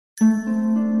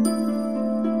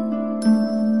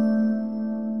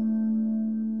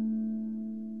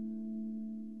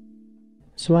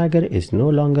Swagger is no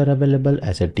longer available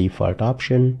as a default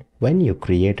option when you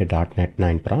create a .NET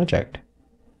 9 project.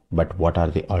 But what are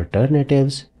the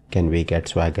alternatives? Can we get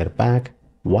Swagger back?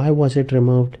 Why was it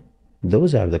removed?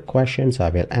 Those are the questions I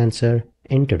will answer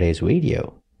in today's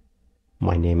video.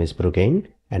 My name is Brugain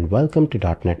and welcome to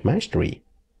 .NET Mastery.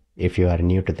 If you are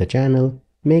new to the channel,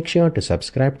 make sure to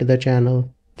subscribe to the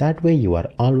channel. That way you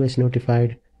are always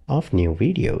notified of new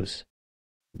videos.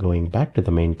 Going back to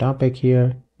the main topic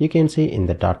here, you can see in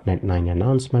the .NET 9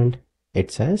 announcement,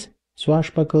 it says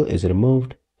Swashbuckle is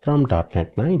removed from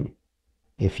 .NET 9.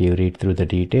 If you read through the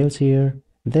details here,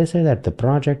 they say that the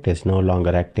project is no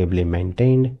longer actively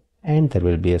maintained and there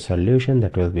will be a solution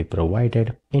that will be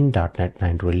provided in .NET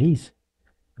 9 release.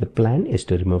 The plan is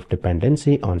to remove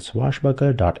dependency on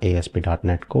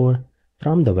swashbuckle.asp.NET Core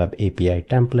from the Web API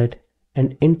template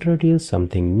and introduce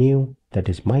something new, that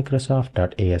is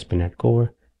Microsoft.ASP.NET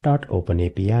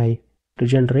Core.OpenAPI, to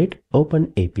generate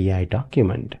OpenAPI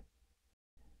document.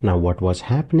 Now what was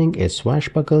happening is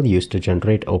Swashbuckle used to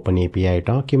generate OpenAPI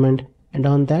document, and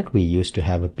on that we used to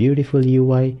have a beautiful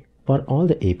UI for all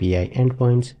the API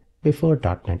endpoints before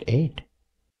 .NET 8.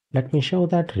 Let me show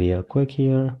that real quick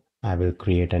here. I will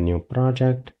create a new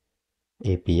project,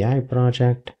 API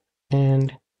project,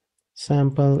 and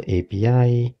sample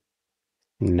API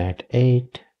 .NET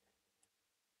 8.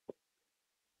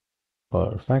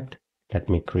 Perfect. Let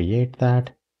me create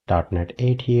that .NET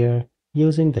 8 here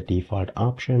using the default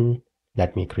option.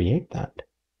 Let me create that.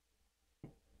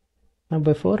 Now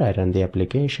before I run the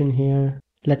application here,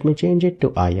 let me change it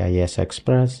to IIS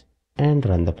Express and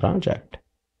run the project.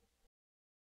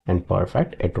 And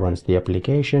perfect, it runs the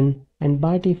application and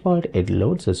by default it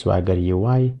loads a Swagger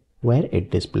UI where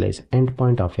it displays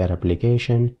endpoint of your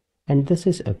application, and this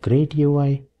is a great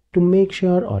UI to make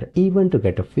sure or even to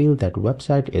get a feel that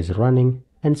website is running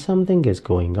and something is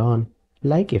going on.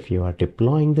 Like if you are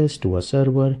deploying this to a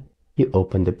server, you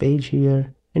open the page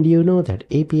here and you know that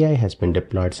API has been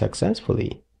deployed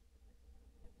successfully.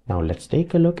 Now let's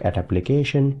take a look at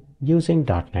application using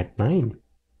 .NET 9.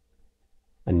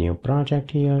 A new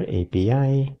project here,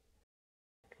 API.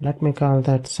 Let me call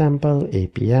that sample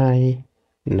API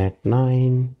 .NET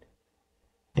 9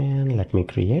 and let me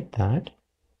create that.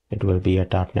 It will be a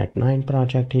 .NET 9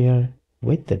 project here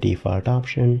with the default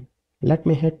option. Let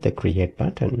me hit the create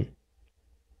button.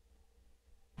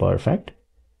 Perfect.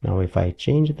 Now if I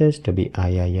change this to be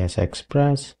IIS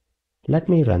Express, let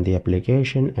me run the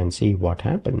application and see what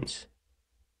happens.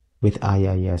 With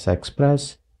IIS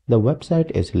Express, the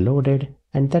website is loaded,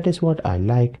 and that is what I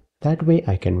like. That way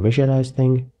I can visualize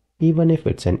things even if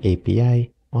it's an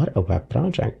API or a web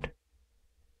project.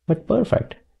 But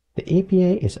perfect. The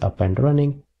API is up and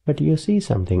running, but you see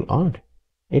something odd.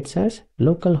 It says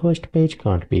localhost page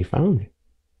can't be found.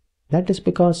 That is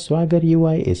because Swagger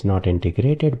UI is not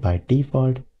integrated by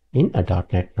default in a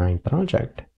 .NET 9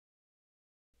 project.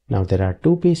 Now there are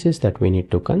two pieces that we need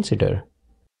to consider.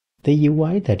 The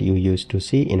UI that you used to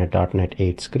see in a .NET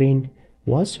 8 screen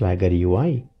was Swagger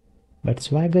UI, but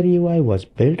Swagger UI was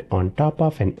built on top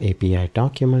of an API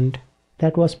document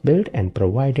that was built and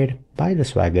provided by the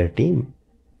Swagger team.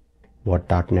 What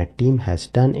 .NET team has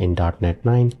done in .NET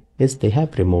 9 is they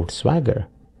have removed Swagger.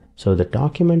 So the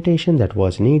documentation that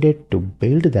was needed to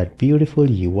build that beautiful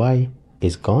UI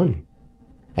is gone.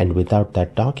 And without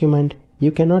that document,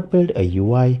 you cannot build a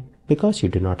UI because you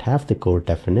do not have the core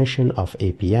definition of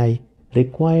API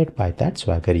required by that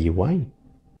Swagger UI.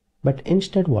 But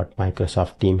instead what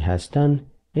Microsoft team has done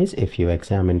is, if you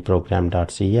examine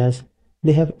program.cs,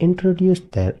 they have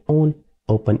introduced their own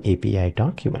OpenAPI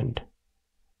document.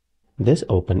 This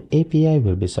OpenAPI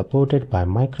will be supported by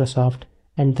Microsoft,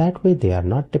 and that way they are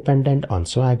not dependent on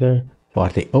Swagger for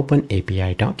the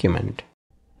OpenAPI document.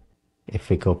 If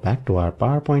we go back to our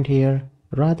PowerPoint here,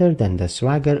 rather than the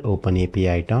Swagger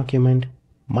OpenAPI document,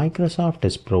 Microsoft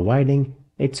is providing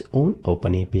its own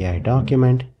OpenAPI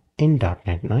document in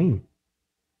 .NET 9.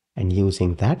 And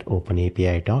using that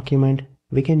OpenAPI document,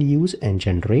 we can use and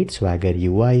generate Swagger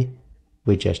UI.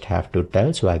 We just have to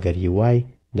tell Swagger UI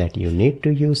that you need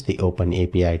to use the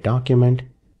OpenAPI document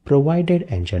provided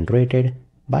and generated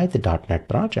by the .NET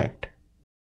project.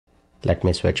 Let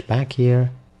me switch back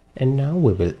here, and now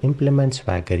we will implement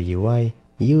Swagger UI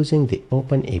using the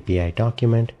OpenAPI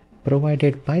document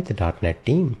provided by the .NET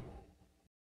team.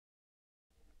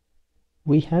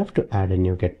 We have to add a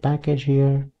NuGet package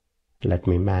here. Let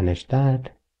me manage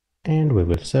that, and we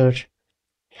will search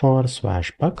for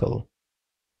Swashbuckle.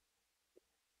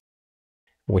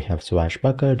 We have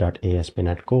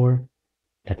swashbuckle.asp.NET Core.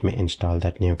 Let me install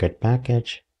that NuGet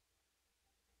package.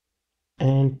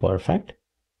 And perfect.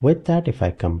 With that, if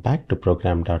I come back to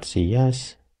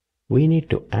program.cs, we need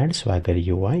to add Swagger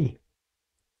UI.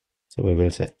 So we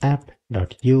will say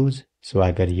app.use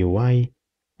Swagger UI,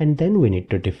 and then we need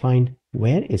to define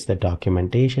where is the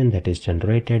documentation that is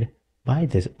generated by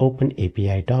this Open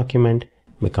API document,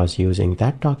 because using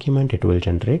that document it will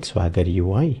generate Swagger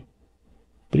UI.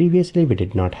 Previously we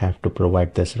did not have to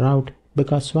provide this route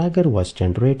because Swagger was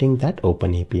generating that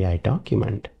Open API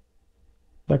document.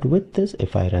 But with this,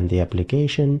 if I run the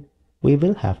application, we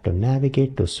will have to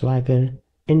navigate to Swagger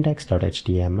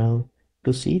index.html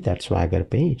to see that Swagger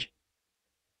page.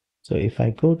 So if I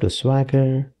go to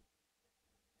Swagger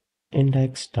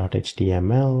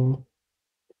index.html,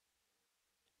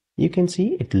 you can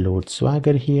see it loads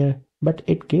Swagger here, but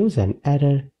it gives an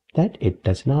error that it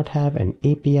does not have an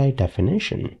API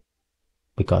definition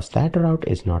because that route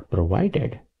is not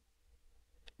provided.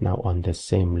 Now on the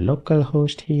same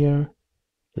localhost here,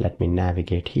 let me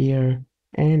navigate here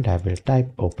and I will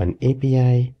type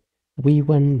OpenAPI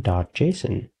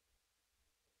v1.json.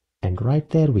 And right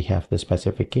there we have the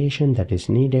specification that is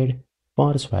needed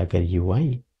for Swagger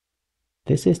UI.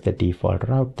 This is the default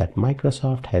route that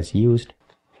Microsoft has used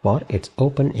for its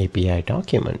OpenAPI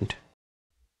document.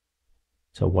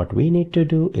 So what we need to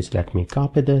do is, let me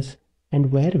copy this,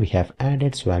 and where we have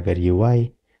added Swagger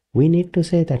UI, we need to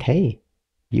say that, hey,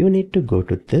 you need to go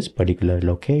to this particular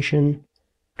location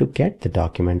to get the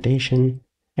documentation,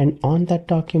 and on that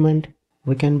document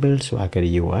we can build Swagger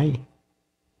UI.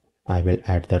 I will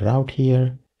add the route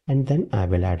here, and then I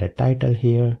will add a title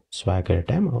here, Swagger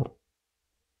Demo.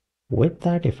 With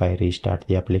that, if I restart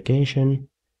the application,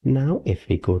 now if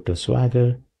we go to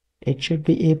Swagger, it should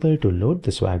be able to load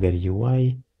the Swagger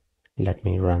UI. Let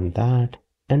me run that,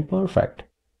 and perfect.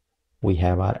 We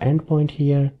have our endpoint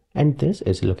here, and this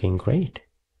is looking great.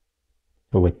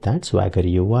 With that, Swagger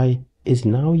UI is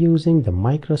now using the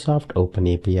Microsoft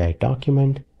OpenAPI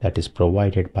document that is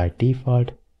provided by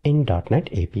default in .NET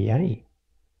API.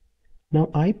 Now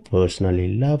I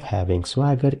personally love having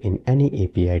Swagger in any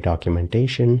API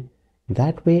documentation.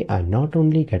 That way I not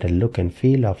only get a look and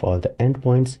feel of all the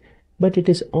endpoints, but it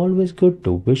is always good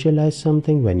to visualize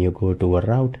something when you go to a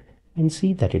route and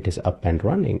see that it is up and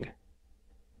running.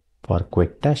 For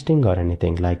quick testing or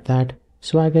anything like that,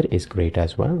 Swagger is great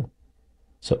as well.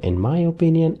 So in my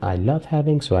opinion, I love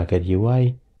having Swagger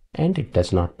UI, and it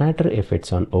does not matter if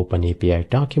it's on OpenAPI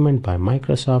document by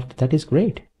Microsoft. That is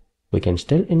great. We can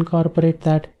still incorporate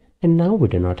that, and now we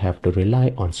do not have to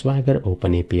rely on Swagger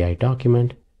OpenAPI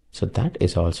document, so that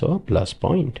is also a plus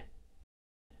point.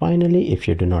 Finally, if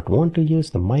you do not want to use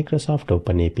the Microsoft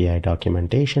OpenAPI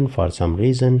documentation for some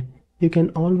reason, you can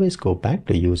always go back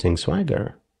to using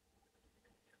Swagger.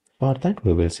 For that,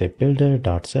 we will say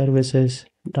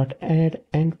builder.services.add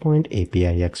endpoint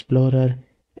API explorer,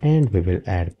 and we will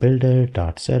add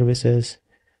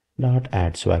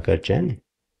builder.services.add Swagger gen.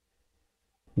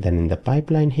 Then in the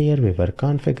pipeline here, we were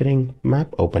configuring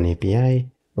map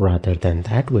OpenAPI. Rather than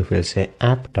that, we will say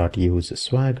app.use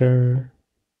Swagger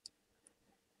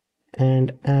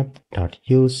and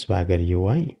app.use Swagger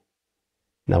UI.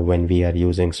 Now when we are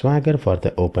using Swagger for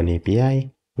the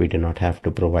OpenAPI, we do not have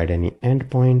to provide any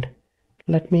endpoint.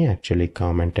 Let me actually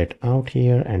comment it out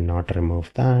here and not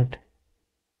remove that.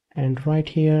 And right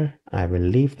here, I will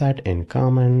leave that in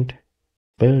comment.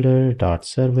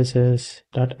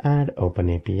 Builder.services.add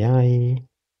OpenAPI.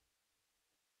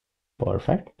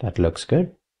 Perfect, that looks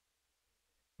good.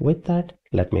 With that,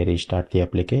 let me restart the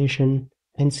application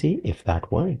and see if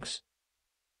that works.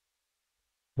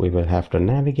 We will have to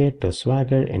navigate to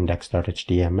Swagger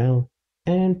index.html,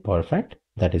 and perfect,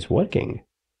 that is working.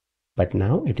 But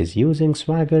now it is using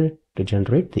Swagger to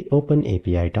generate the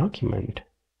OpenAPI document.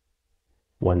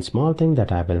 One small thing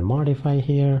that I will modify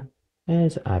here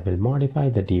is I will modify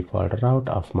the default route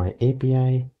of my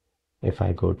API. If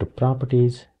I go to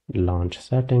Properties, Launch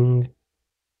Setting,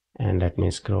 and let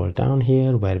me scroll down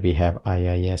here where we have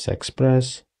IIS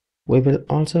Express, we will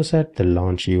also set the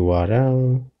launch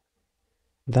URL.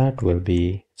 That will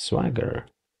be Swagger.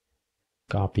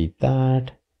 Copy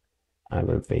that. I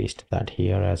will paste that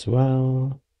here as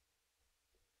well.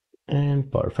 And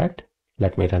perfect.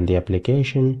 Let me run the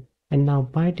application. And now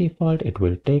by default, it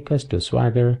will take us to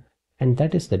Swagger. And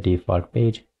that is the default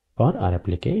page for our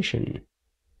application.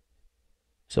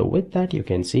 So with that, you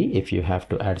can see if you have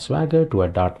to add Swagger to a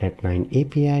 .NET 9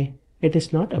 API, it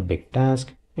is not a big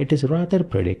task. It is rather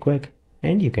pretty quick,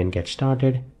 and you can get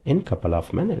started in a couple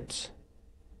of minutes.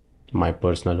 My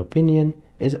personal opinion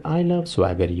is I love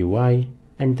Swagger UI,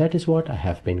 and that is what I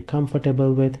have been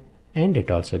comfortable with, and it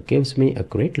also gives me a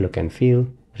great look and feel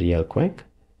real quick.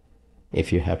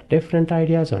 If you have different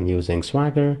ideas on using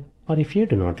Swagger, or if you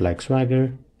do not like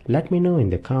Swagger, let me know in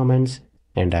the comments,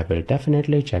 and I will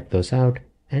definitely check those out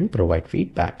and provide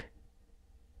feedback.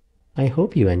 I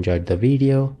hope you enjoyed the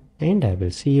video, and I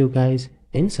will see you guys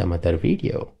in some other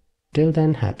video. Till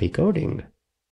then, happy coding!